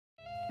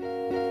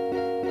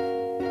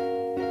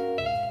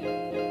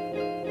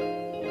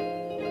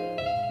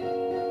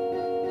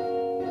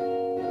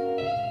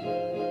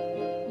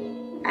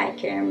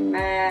came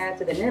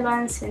to the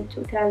Netherlands in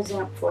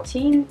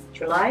 2014,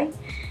 July.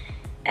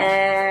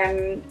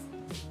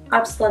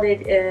 I've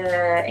studied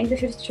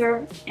English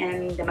literature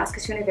in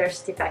Damascus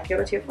University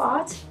Faculty of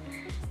Art,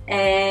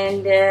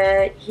 and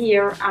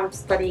here I'm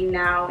studying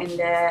now in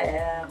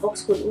the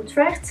Hogeschool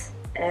Utrecht,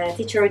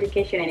 teacher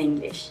education in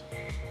English.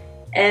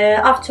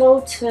 I've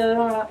taught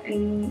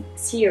in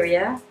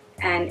Syria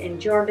and in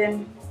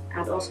Jordan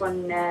and also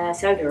in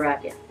Saudi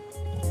Arabia.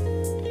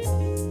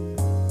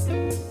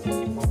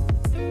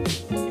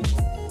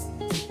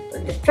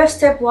 The first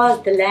step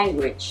was the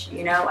language.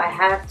 You know, I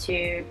have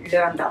to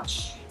learn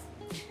Dutch.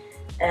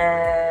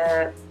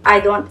 I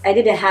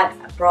didn't have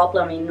a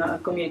problem in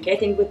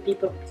communicating with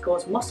people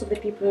because most of the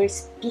people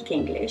speak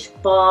English,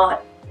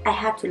 but I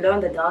had to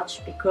learn the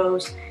Dutch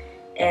because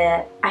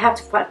I have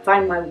to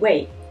find my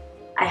way.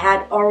 I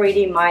had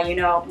already my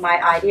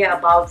idea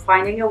about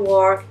finding a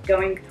work,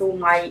 going through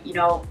my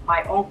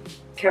own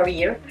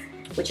career,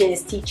 which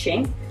is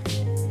teaching.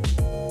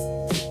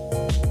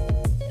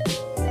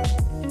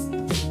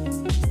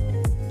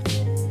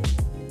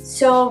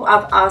 So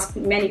I've asked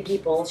many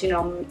people,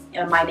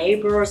 my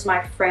neighbors,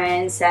 my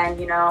friends, and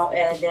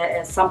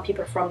some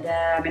people from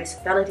the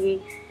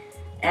municipality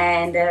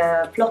and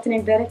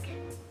Vlotteningwerk.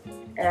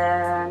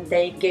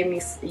 They gave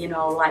me,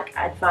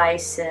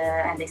 advice,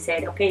 and they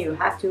said, okay, you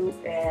have to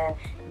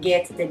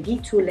get the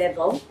B2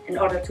 level in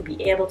order to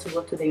be able to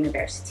go to the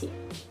university.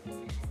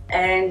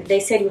 And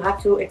they said you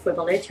have to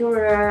evaluate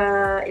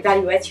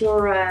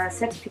your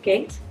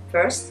certificate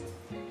first.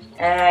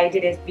 I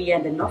did it via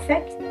the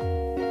NOFEC.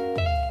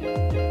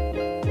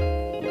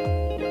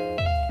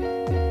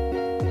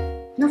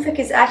 NOFEC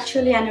is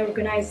actually an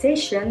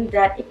organization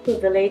that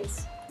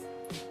equates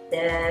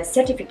the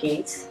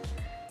certificates,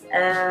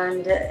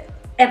 and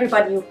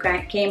everybody who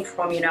came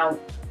from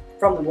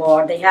from the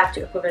war, they have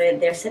to equate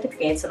their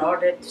certificates in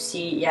order to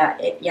see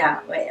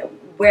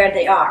where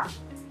they are.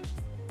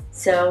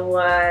 So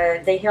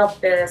they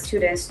help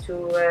students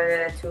to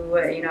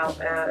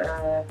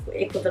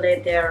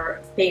equate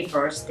their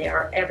papers,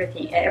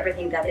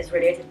 everything that is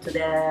related to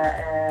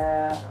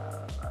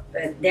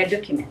their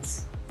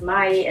documents.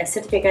 My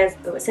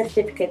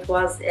certificate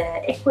was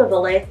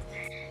equivalent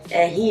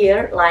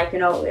here, like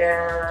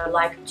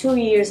 2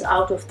 years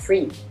out of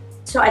 3.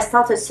 So I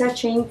started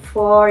searching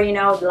for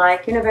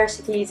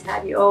universities,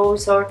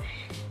 HBOs, or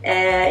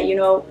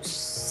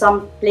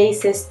some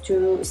places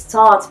to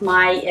start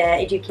my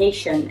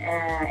education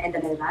in the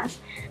Netherlands.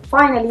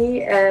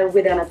 Finally,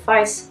 with an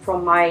advice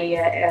from my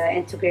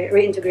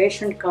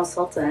reintegration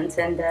consultant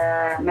and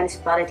the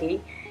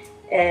municipality,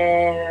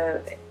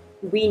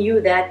 we knew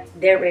that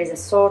there is a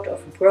sort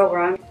of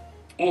program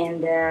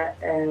in the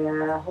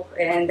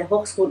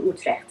Hogeschool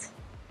Utrecht,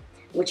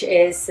 which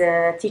is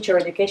teacher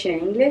education in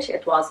English.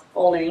 It was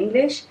all in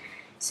English.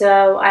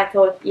 So I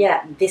thought,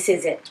 yeah, this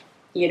is it.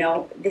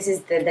 This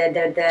is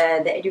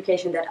the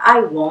education that I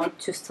want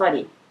to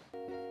study.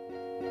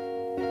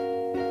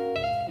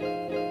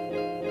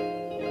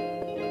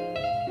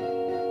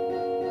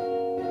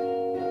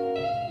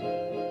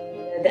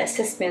 The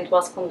assessment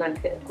was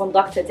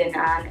conducted in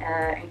an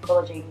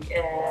encouraging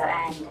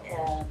and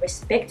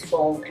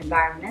respectful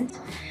environment.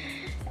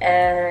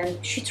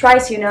 She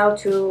tries, to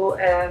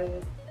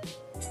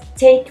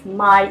take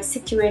my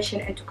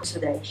situation into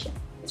consideration.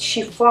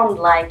 She formed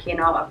an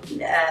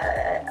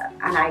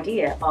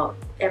idea about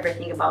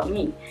everything about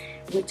me.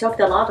 We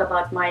talked a lot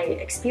about my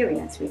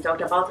experience. We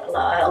talked about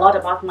a lot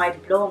about my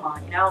diploma.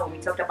 We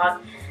talked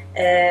about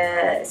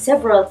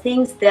several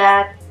things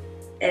that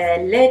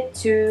led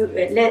to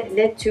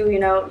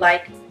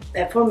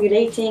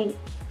formulating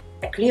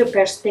a clear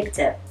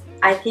perspective.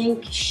 I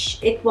think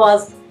it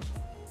was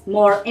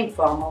more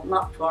informal,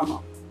 not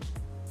formal.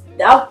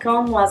 The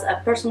outcome was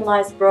a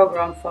personalized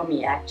program for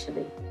me,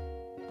 actually.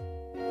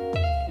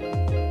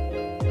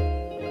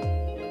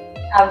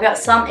 I've got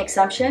some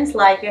exemptions,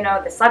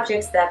 the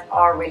subjects that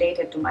are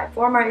related to my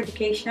former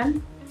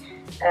education,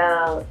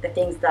 the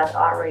things that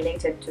are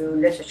related to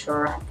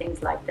literature and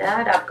things like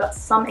that. I've got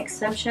some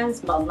exemptions,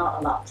 but not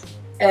a lot.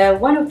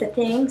 One of the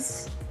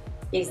things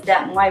is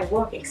that my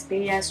work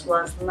experience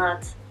was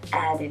not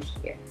added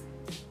here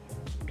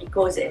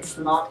because it's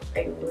not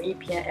a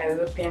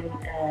European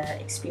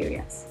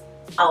experience,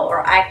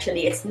 or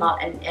actually it's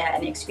not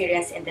an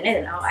experience in the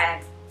Netherlands.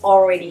 I've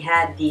already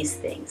had these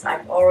things.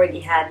 I've already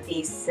had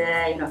these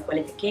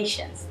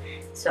qualifications,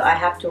 so I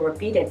have to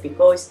repeat it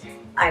because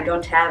I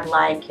don't have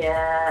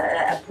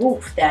a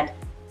proof that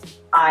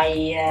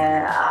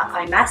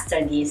I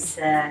mastered these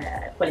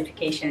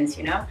qualifications.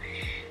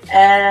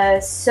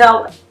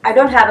 So I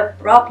don't have a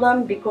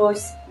problem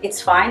because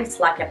it's fine. It's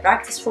like a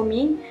practice for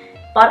me.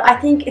 But I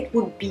think it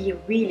would be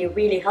really,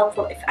 really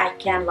helpful if I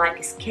can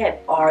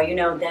skip, or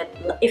that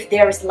if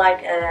there is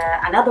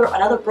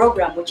another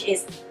program which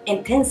is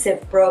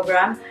intensive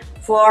program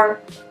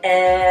for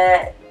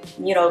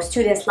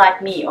students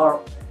like me,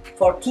 or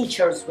for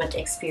teachers with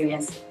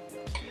experience.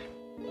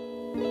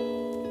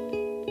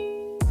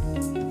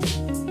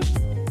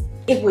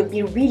 it would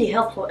be really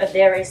helpful if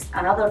there is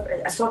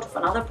a sort of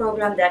another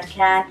program that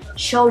can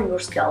show your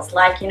skills,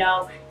 like, you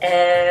know,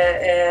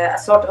 a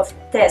sort of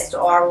test,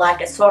 or like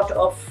a sort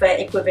of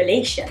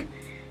equivalation,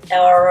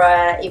 or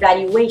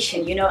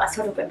evaluation, you know, a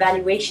sort of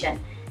evaluation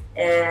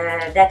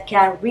that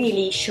can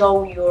really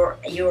show your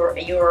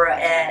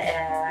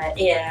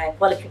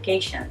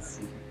qualifications.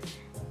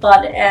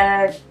 But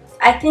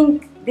I think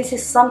this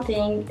is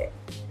something,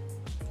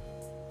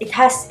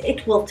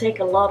 it will take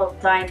a lot of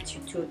time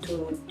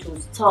to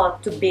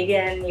start to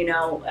begin, you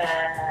know,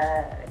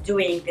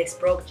 doing this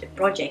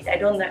project. I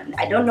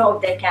don't know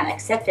if they can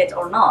accept it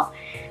or not,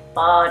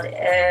 but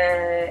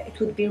it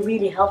would be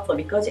really helpful,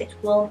 because it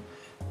will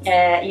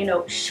you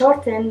know,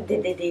 shorten the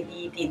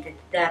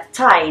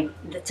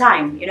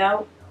time, you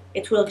know.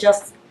 It will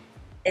just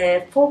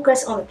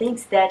focus on the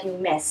things that you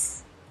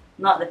miss,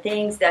 not the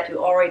things that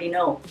you already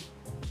know.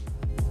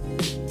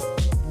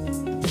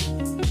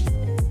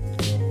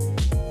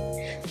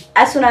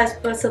 As soon as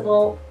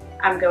possible,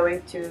 I'm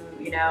going to,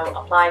 you know,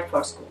 apply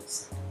for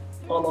schools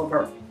all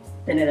over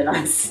the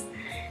Netherlands.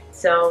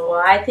 So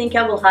I think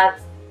I will have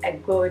a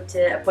good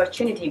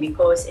opportunity,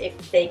 because if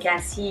they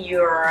can see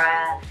your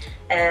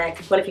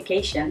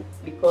qualification,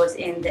 because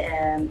in the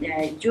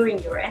during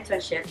your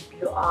internship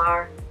you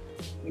are,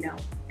 you know,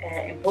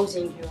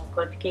 imposing your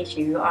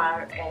qualification. You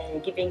are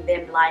giving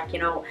them, like, you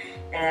know,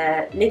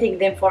 letting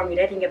them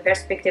formulating a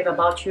perspective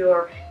about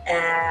your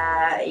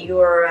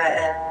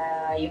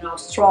you know,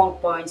 strong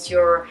points,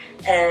 your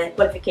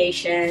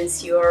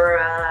qualifications,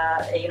 your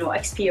you know,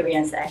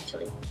 experience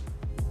actually.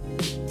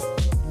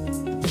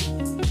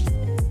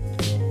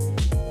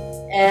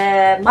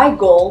 My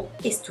goal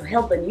is to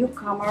help the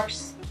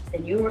newcomers, the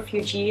new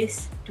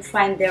refugees, to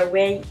find their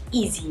way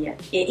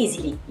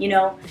easily. You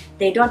know,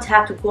 they don't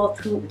have to go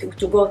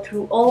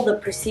through all the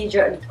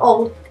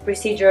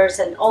procedures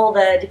and all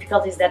the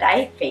difficulties that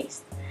I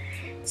faced.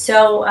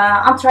 So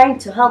I'm trying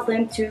to help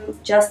them to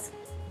just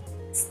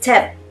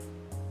take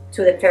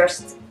the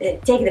first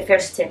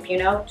step, you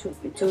know,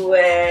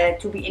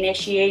 to be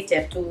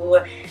initiative.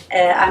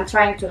 I'm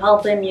trying to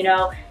help them, you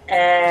know,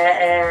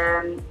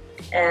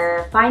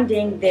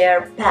 finding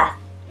their path.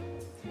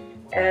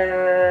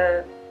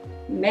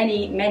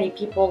 Many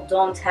people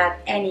don't have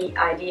any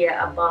idea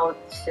about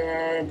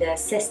the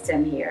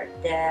system here,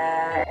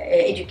 the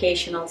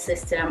educational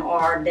system,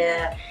 or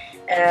the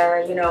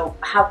you know,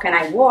 how can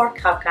I work,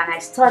 how can I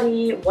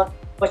study, what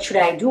should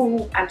I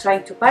do. I'm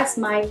trying to pass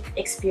my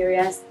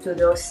experience to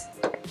those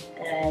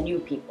new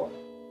people.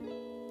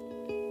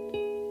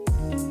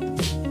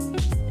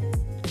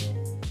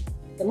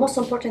 The most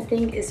important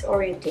thing is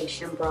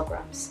orientation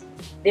programs.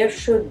 There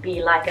should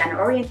be like an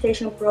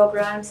orientation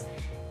programs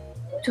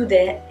to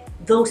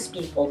those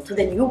people, to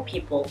the new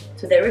people,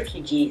 to the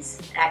refugees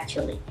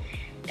actually.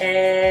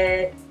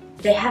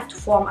 They have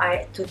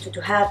to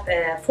to have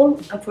full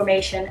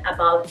information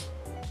about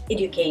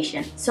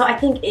education. So I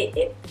think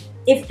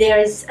if there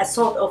is a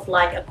sort of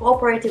like a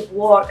cooperative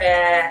work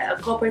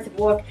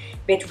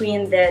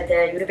between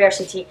the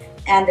university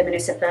and the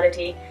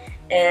municipality,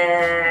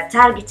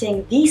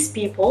 targeting these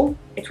people,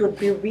 it would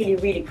be really,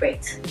 really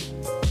great.